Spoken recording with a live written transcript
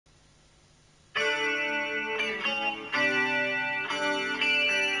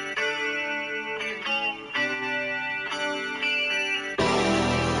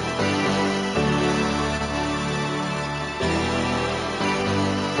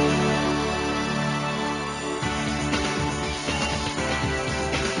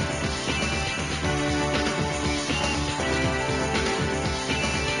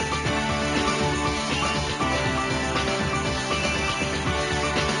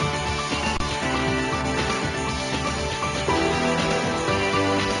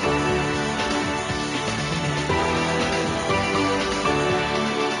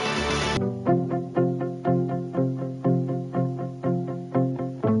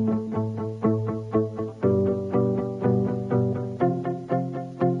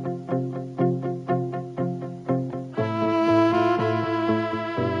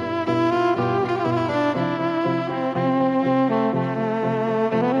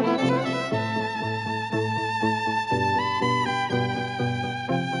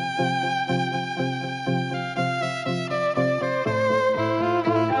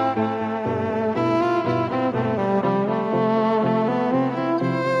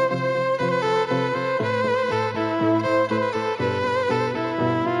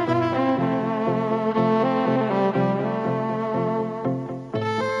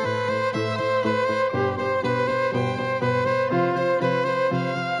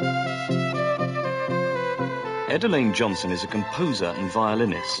Ed Elaine Johnson is a composer and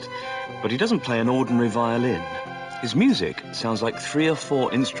violinist, but he doesn't play an ordinary violin. His music sounds like 3 or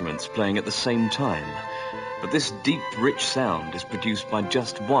 4 instruments playing at the same time. But this deep, rich sound is produced by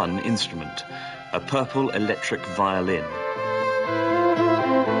just one instrument, a purple electric violin.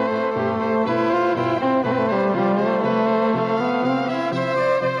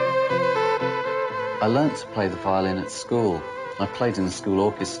 I learnt to play the violin at school. I played in the school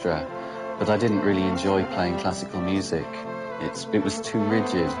orchestra, but I didn't really enjoy playing classical music. It was too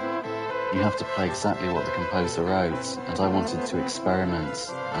rigid. You have to play exactly what the composer wrote, and I wanted to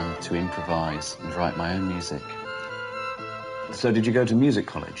experiment and to improvise and write my own music. So did you go to music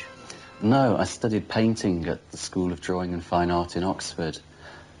college? No, I studied painting at the School of Drawing and Fine Art in Oxford.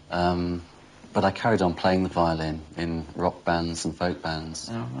 But I carried on playing the violin in rock bands and folk bands.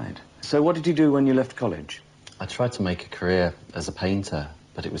 Oh, right. So what did you do when you left college? I tried to make a career as a painter,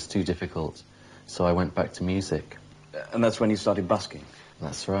 but it was too difficult, so I went back to music. And that's when you started busking?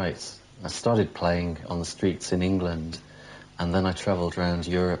 That's right. I started playing on the streets in England, and then I travelled around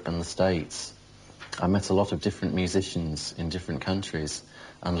Europe and the States. I met a lot of different musicians in different countries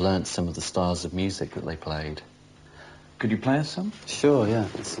and learnt some of the styles of music that they played. Could you play us some? Sure, yeah.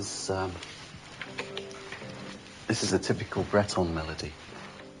 This is a typical Breton melody.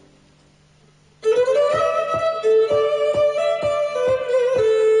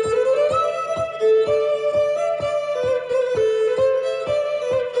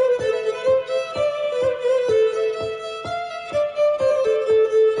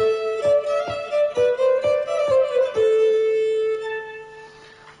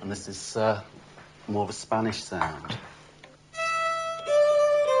 And this is more of a Spanish sound.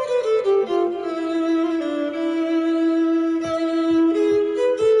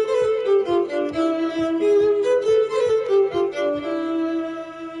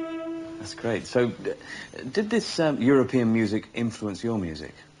 That's great. So, did this European music influence your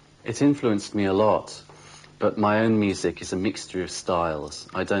music? It influenced me a lot, but my own music is a mixture of styles.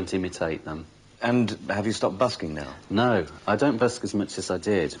 I don't imitate them. And have you stopped busking now? No, I don't busk as much as I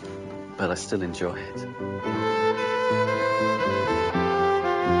did, but I still enjoy it.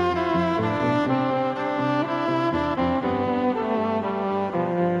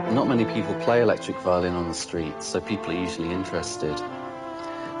 Not many people play electric violin on the street, so people are usually interested.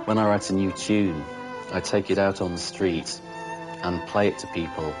 When I write a new tune, I take it out on the street and play it to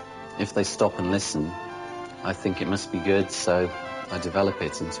people. If they stop and listen, I think it must be good, so I develop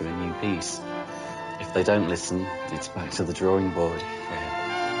it into a new piece. If they don't listen, it's back to the drawing board.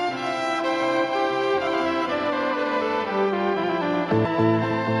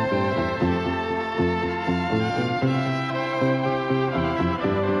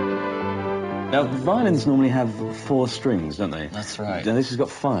 Now, violins normally have 4 strings, don't they? That's right. And this has got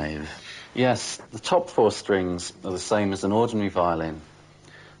 5. Yes, the top 4 strings are the same as an ordinary violin.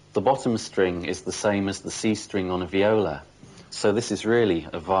 The bottom string is the same as the C string on a viola. So this is really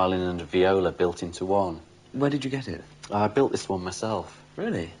a violin and a viola built into one. Where did you get it? I built this one myself.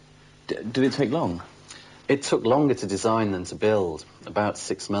 Really? Did it take long? It took longer to design than to build, about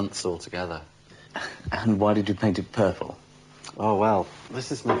 6 months altogether. And why did you paint it purple? Oh, well,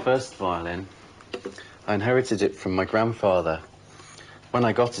 this is my first violin. I inherited it from my grandfather. When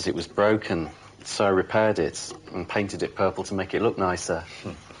I got it, it was broken, so I repaired it and painted it purple to make it look nicer.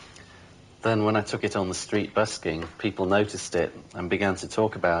 Then when I took it on the street busking, people noticed it and began to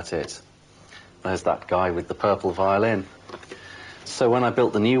talk about it. There's that guy with the purple violin. So when I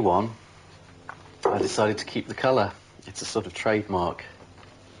built the new one, I decided to keep the colour. It's a sort of trademark.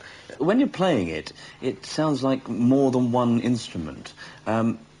 When you're playing it, it sounds like more than one instrument.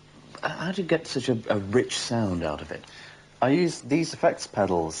 How do you get such a rich sound out of it? I use these effects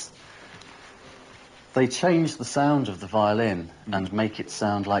pedals. They change the sound of the violin and make it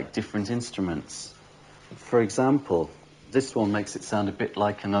sound like different instruments. For example, this one makes it sound a bit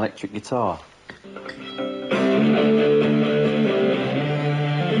like an electric guitar.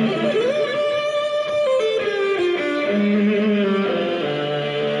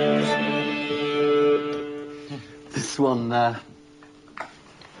 This one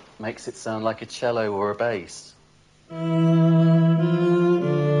makes it sound like a cello or a bass.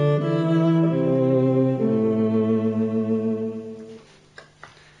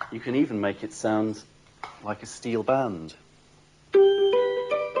 You can even make it sound like a steel band.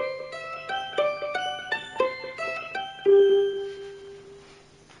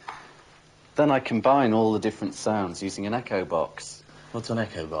 Then I combine all the different sounds using an echo box. What's an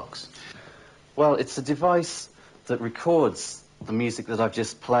echo box? Well, it's a device that records the music that I've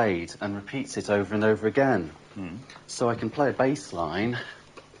just played and repeats it over and over again. So I can play a bass line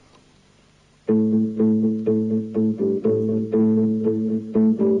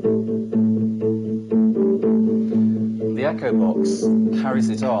echo box carries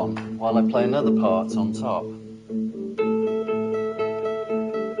it on while I play another part on top.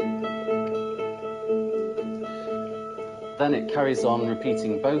 Then it carries on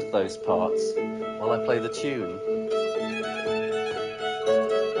repeating both those parts while I play the tune.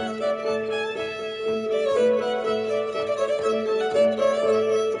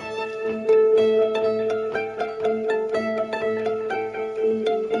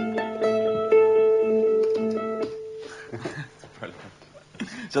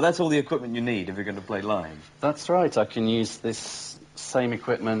 So that's all the equipment you need if you're going to play live? That's right. I can use this same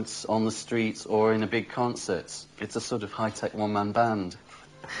equipment on the street or in a big concert. It's a sort of high-tech one-man band.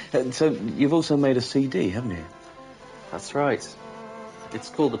 So you've also made a CD, haven't you? That's right. It's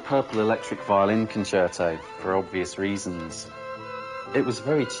called the Purple Electric Violin Concerto, for obvious reasons. It was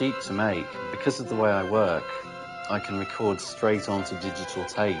very cheap to make. Because of the way I work, I can record straight onto digital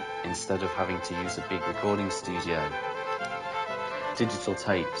tape instead of having to use a big recording studio. Digital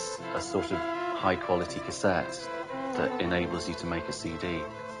tapes are sort of high-quality cassette that enables you to make a CD.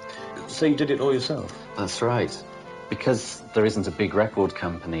 So you did it all yourself? That's right. Because there isn't a big record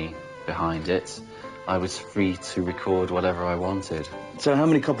company behind it, I was free to record whatever I wanted. So how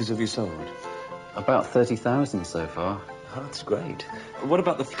many copies have you sold? About 30,000 so far. Oh, that's great. What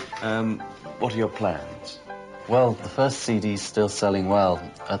about what are your plans? Well, the first CD's still selling well.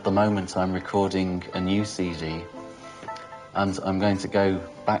 At the moment, I'm recording a new CD, and I'm going to go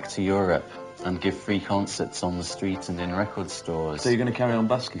back to Europe and give free concerts on the street and in record stores. So you're going to carry on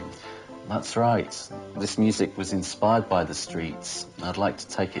busking? That's right. This music was inspired by the streets. I'd like to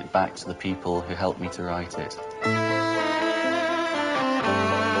take it back to the people who helped me to write it.